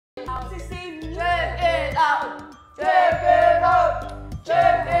Check it out! Check it out!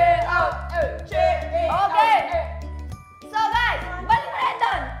 Check it out! Check it out! Okay! So guys, balik na rin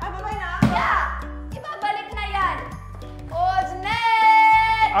doon! Babay na? Yeah! Ibabalik na yan! Who's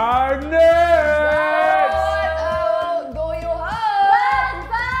next? I'm next! What do you have?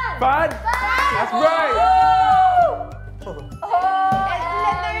 Fun? That's right! It's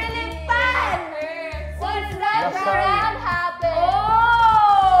literally fun! What's that around happen?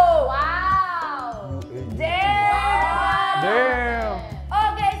 Oh! Wow! Damn!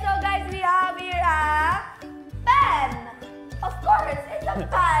 Okay, so guys, we have here a pen. Of course, it's a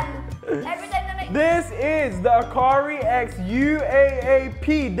pen. Every time na This is the Akari X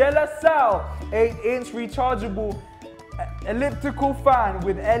UAAP De La Salle 8-inch rechargeable elliptical fan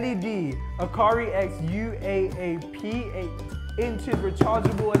with LED. Akari X UAAP 8 inches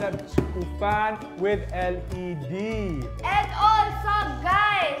rechargeable elliptical fan with LED. And also,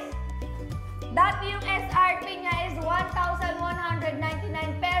 guys, dati yung SRP niya is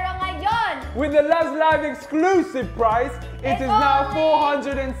 1,199, pero ngayon, with the Last Live exclusive price, it is now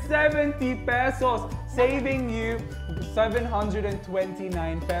 470 pesos, saving you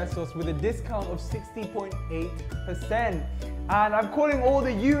 729 pesos with a discount of 60.8%. And I'm calling all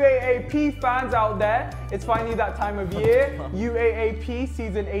the UAAP fans out there. It's finally that time of year. UAAP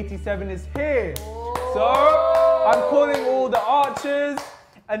season 87 is here. So I'm calling all the archers,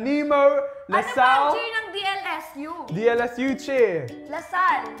 Animo, LaSalle. ano cheer ng DLSU? DLSU cheer.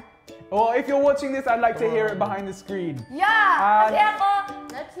 LaSalle. Well, if you're watching this, I'd like to hear it behind the screen. Yeah! And Kasi ako,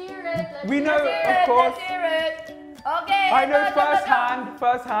 let's hear it. we know, of course, Let's hear it. Okay. I know ito.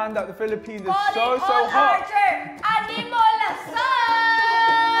 firsthand that the Philippines is Calling so all hot. Archer, Animo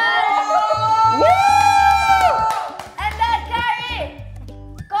LaSalle! Woo! And then Carrie,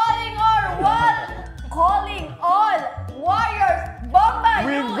 calling all Warriors, Bomba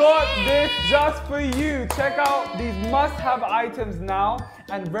We've UE! got this just for you. Check out these must-have items now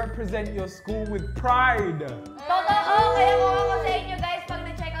and represent your school with pride. Totoo, kaya kung ako sa inyo guys, pag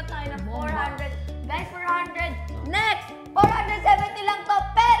na-check out tayo ng 400, guys, 400, next, 470 lang to,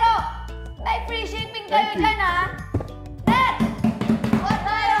 pero may free shipping kayo dyan ha. Next, what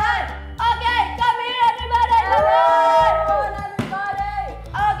tayo han? Okay, come here everybody! Come on everybody!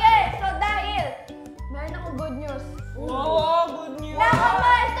 Okay, so dahil, meron akong good news. Wow, good news!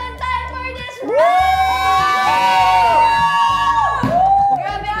 Naka-milestone time for this round!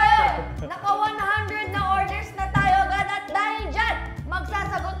 Grabe kayo! Naka-100 na orders na tayo agad at dahil dyan,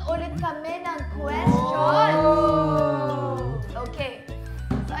 magsasagot ulit kami ng question. Okay.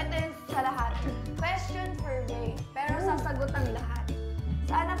 So ito yung sa lahat. Question for Ray. Pero sasagot ang lahat.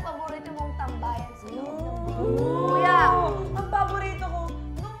 Saan ang paborito mong tambayan sa loob ng bahay? Kuya! Ang paborito ko,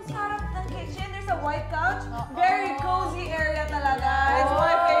 nung sarap ng kitchen, there's a white couch. Very cozy area talaga. It's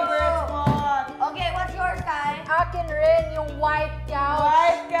my favorite spot. Okay, what's yours, Kai? Akin rin yung white couch.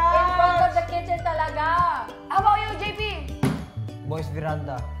 White In front of couch. the kitchen talaga. How about you, JP? Boys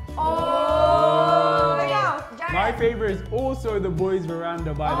veranda. Oh! Ikaw? My favorite is also the boys'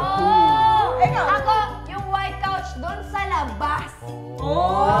 veranda by the pool. Oh! Ikaw? Ako, yung white couch doon sa labas.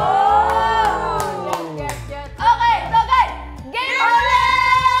 Oh! Get. Okay, so guys, game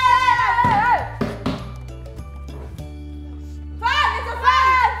ulit! Fun! It's a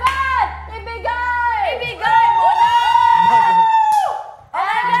fun! Fun! Ibigay! Ibigay mo na!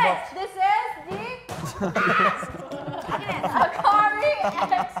 Okay guys, This is the Akari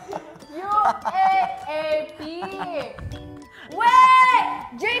X UAAP. wait!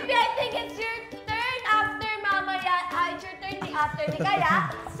 JP, I think it's your turn after mamaya. It's your turn after ni Kaya.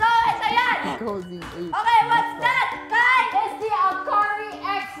 So, ito yan! Okay, what's that? Kai! It's the Akari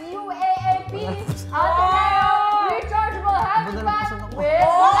X UAAP. Ateneo rechargeable handbag with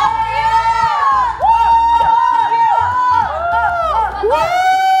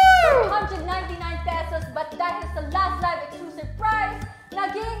pesos, but dahil sa Last Live exclusive price,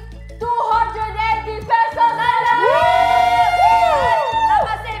 naging 280 pesos!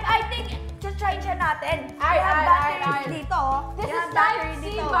 Nakasave, I think, just try siya natin. We have batteries dito. This We is have Type batteries C,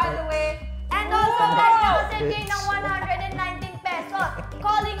 dito. by the way. And also, guys, nakasave kayo ng 119 pesos.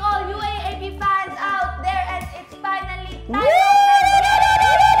 Calling all UAAP fans out there, and it's finally time of the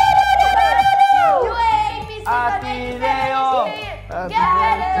UAAP season 87 is here. Get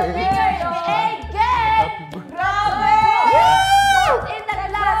ready to figure it again. Grabe! Who's in the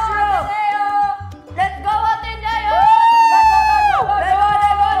classroom? Let's go, Ateneo! Let go!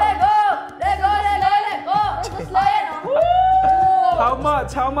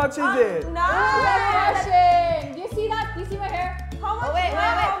 How much is it? Nice! Do you see that? Do you see my hair? How much? Oh, wait.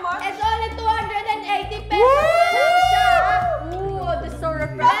 How much? It's only 280 pesos lang siya. Ooh, this is so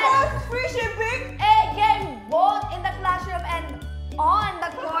refreshing.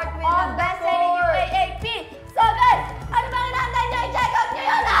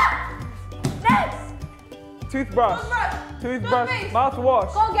 Toothbrush. Toothbrush. Toothpaste.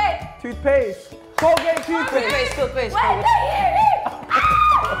 Mouthwash. Colgate. Toothpaste. Colgate toothpaste. Toothpaste. Wait, I hear it!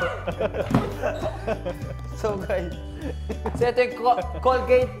 So guys, so ito yung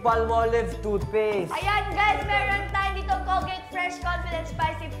Colgate Palmolive toothpaste. Ayan guys, meron tayo dito Colgate Fresh Confident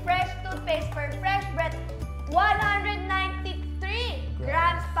Spicy Fresh Toothpaste for Fresh Breath. 193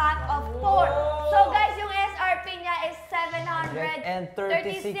 grams pack of 4. So guys, yung SRP niya is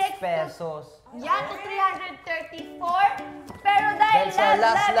 36 pesos. Yan to 334. Pero dahil That's our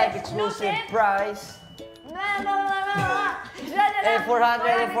last life exclusive price. Eh,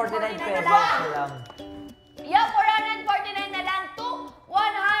 449 pesos na lang. Yeah, 449 na lang to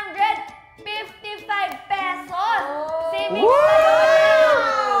 155 pesos. Savings kayo.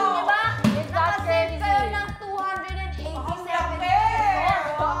 Diba? Nakasave kayo ng 287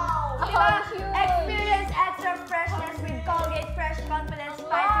 pesos. Diba? Experience extra freshness with Colgate Fresh Confidence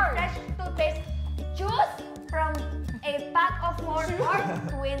Spicy Fresh Toothpaste. Choose from a pack of 4 or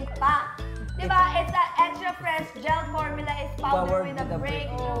twin pack. Diba? It's an extra fresh gel formula. It's powered with a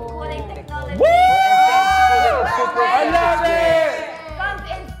breakthrough cooling technology. I love it! Comes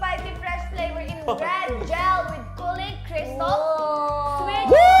in spicy fresh flavor in red gel with cooling crystal. Sweet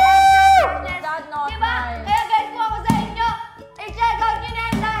extra freshness. That's not Diba? nice. Kaya guys, kung ako sa inyo, i-check out nyo na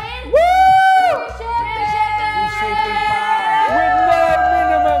yan dahil Free shipping! shipping pa! With no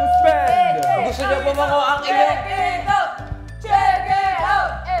minimum spend! Kung gusto niyo pumango ang inyong it out! Check it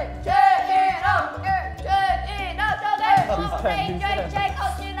out! Check it out! Check it out! So guys, kung ako sa inyo, i-check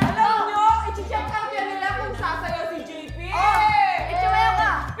out nyo na to. Alam nyo, i-check out yan nila kung sasayaw si JP. Itsumaya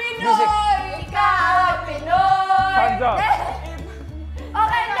ka! Music. Ikaw ay Pinoy! Hands up!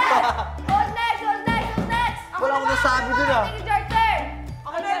 Okay, next! Who's next? Who's next? Who's next? Wala akong nasabi dun ah. I think it's your turn!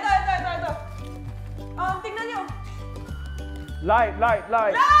 Okay, ito. Tingnan nyo. Light. Light!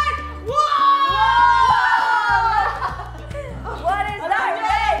 Wow! What is that?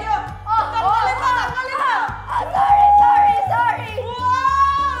 Alam nyo! Tanggalin mo! Sorry!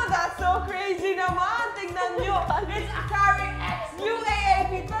 Wow! That's so crazy naman! Tingnan nyo! It's a Carry X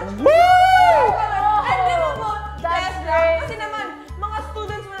UAAP touch. And di mo test lang. Kasi naman, mga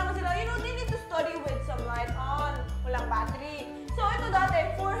students mo naman sila, they need to study with some light on. Walang battery. So ito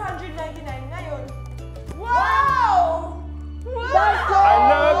dati, 499 ngayon. Wow! Wow! I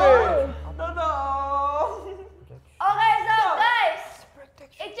love it! Totoo! Okay, so guys,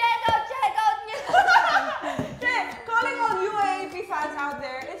 i-check out nyo. Okay, calling all UAAP fans out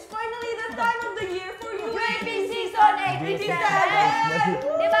there, it's finally the time of the year for UAP UAAP Season 87! 87!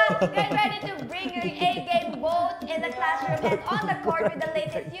 Diba? Get ready to bring your A-game both in the classroom and on the court with the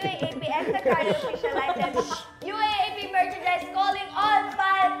latest UAAP Extra Card official items. UAAP merchandise calling all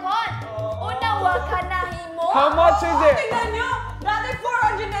Falcon! Unang wag ka na himo! How much is it? Tingnan nyo! Dati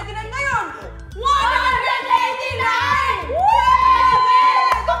 499 ngayon! 189! Grabe!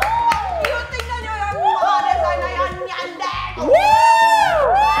 Ang cute! Tingnan nyo yung mga design na yan! Yan din!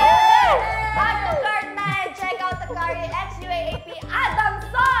 Add to cart na and check out the Carry X UAAP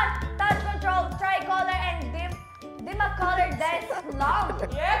Adamson Touch Control Tricolor and Dima-Color Dense Long.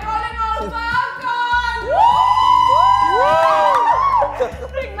 Yeah! Calling all Falcon!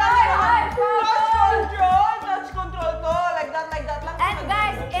 Tingnan nyo! Touch control to! Like that lang. And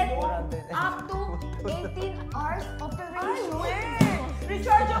guys, it's up to 18 hours Ay, operation. wait!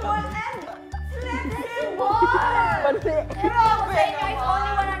 Rechargeable and flexible! Pero ako sa inyo, it's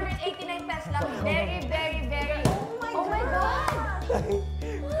only 189 pesos lang. Very, oh my God!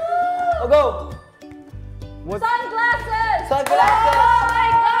 Oh, go! What? Sunglasses. Sunglasses! Oh my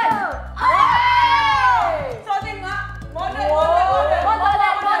God! Ay! So, atin nga, model.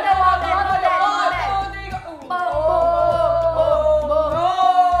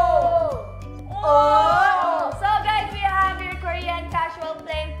 So guys, we have your Korean casual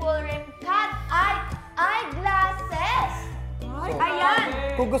plain full rim cat eye eyeglasses.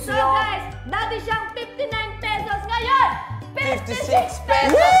 Ayan. Kung gusto So nyo, guys, dati siyang 59 pesos ngayon. 56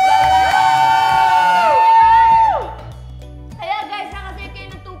 pesos na lang! Kaya guys, nakasave kayo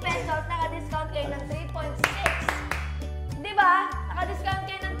ng 2 pesos, naka-discount kayo ng 3.6. Diba? Naka-discount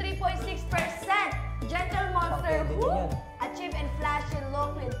kayo ng 3.6%. Gentle Monster, Pwede din woo! yan. Achieve and flashy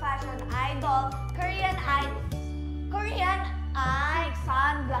look with fashion idol, Korean eye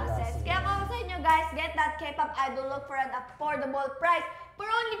sunglasses. Kaya kung sa inyo guys, get that K-pop idol look for an affordable price for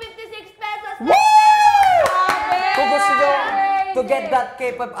only 56 pesos. Kung gusto nyo to get that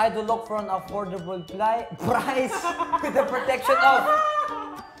K-pop idol look for an affordable price with the protection of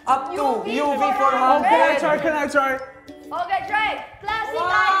up to UV 400. Can I try? Okay, try it. Classic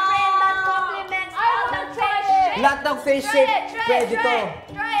eye frame that complements all the face shape. Lahat ng face shape, pwede to.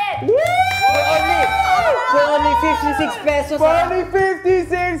 Try it. For only For only 56 pesos. For only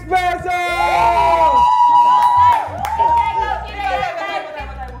 56 pesos! I-check out nyo na yan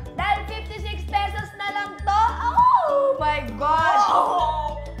dahil 56 pesos na lang to. Oh my God!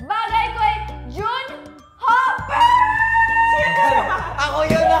 Bagay ko ay June Hopper! Ako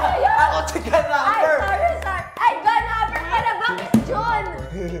yun na! Ako chicken Ay, rapper! sorry. Ay, Gun Hopper pala. Bakit June?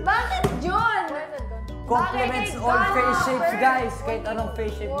 Bakit June? Compliments Bagay kay all Gun face shapes, Hopper. guys. Kahit anong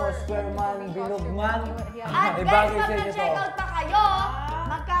face shape mo, square man, bilog man. At Ay, guys, bagay pag sa inyo to. na-check out pa kayo,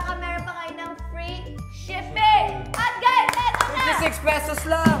 magkakameron pa kayo ng free shipping. At guys, eto na! 56 pesos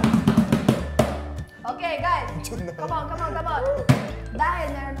lang! Okay, guys. Come on. Dahil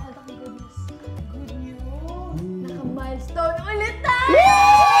meron ako ng good news. Good news! Naka-milestone ulit tayo!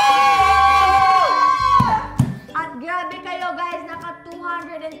 At grabe kayo, guys. Naka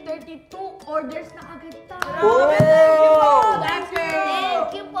 232 orders na agad tayo. Oh! That's great.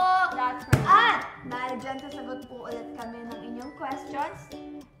 Thank you po. That's great. At dahil dyan, sasagot po ulit kami ng inyong questions.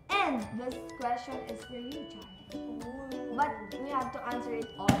 And this question is for you, Jaren. But we have to answer it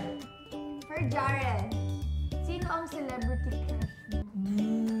all. For Jaren, sino ang celebrity crush mo?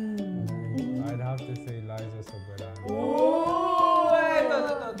 I'd have to say Liza Soberano. Oh!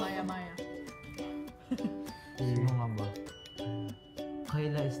 Maya. Sino nga ba?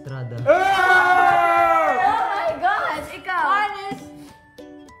 Kayla Estrada. Oh my God! Ikaw! Honest.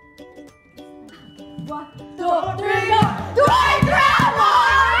 1, 2, 3, go! Dwight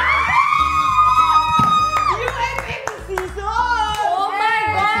Ramos! Yung epic season! Oh my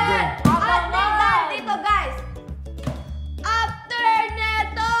God! At Abangan! dito, guys. After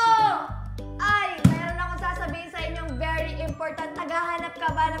neto, ay, meron akong sasabihin sa inyong very important. Naghahanap ka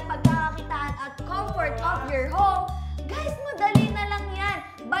ba ng pagkakakitaan at comfort of your home? Guys, madali na lang yan.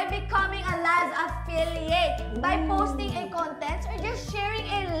 By becoming a Laz affiliate. By posting a contents or just sharing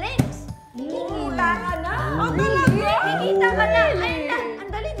a links. Kikita ka na. Ang talaga! Kikita ka na. Ayun lang. Ang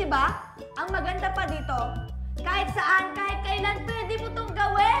dali, di ba? Ang maganda pa dito, kahit saan, kahit kailan, pwede mo itong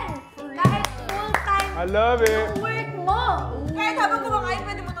gawin. Kahit full-time I love it. work mo. Kahit habang kumakain,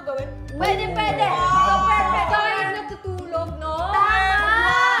 pwede mo ito gawin? Pwede. So, perfect. Kahit natutulog, no? Tama!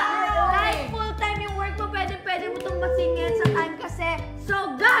 Kahit full-time yung work mo, pwede mo itong masingit sa time kasi. So,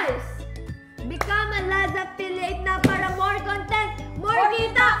 guys, become a Laz affiliate na para more content, more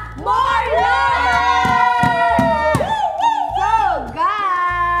kita, more love! So,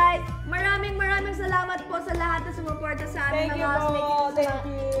 guys, maraming salamat po sa lahat na sumuporta sa aming Thank you mga po. housemate Thank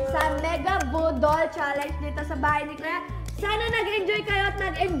you. sa Mega Budol Challenge dito sa bahay ni Kuya. Sana nag-enjoy kayo at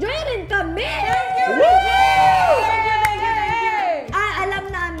nag-enjoy rin kami! Thank you! Alam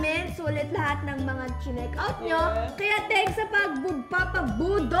namin, sulit lahat ng mga chinek out nyo. Kaya thanks sa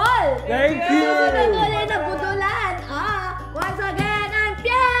pagbudol! Thank you! Susunod ulit na budulan! Once again, I'm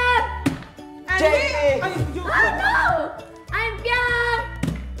Piep! JP! Ano? I'm Piep!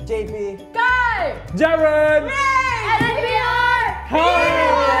 JP! Kai! Jaren! And we are...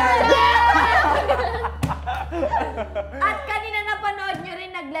 At kanina napanood nyo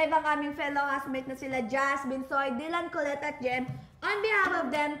rin, nag-live ang aming fellow housemate na sila Jasmine, Soy, Dylan, Colette at Jem. On behalf of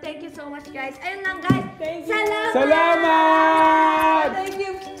them, thank you so much, guys. Ayun lang, guys. Thank you. Salamat! Salamat! Thank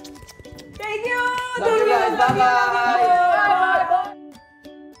you! Thank you! Love you guys! Bye-bye!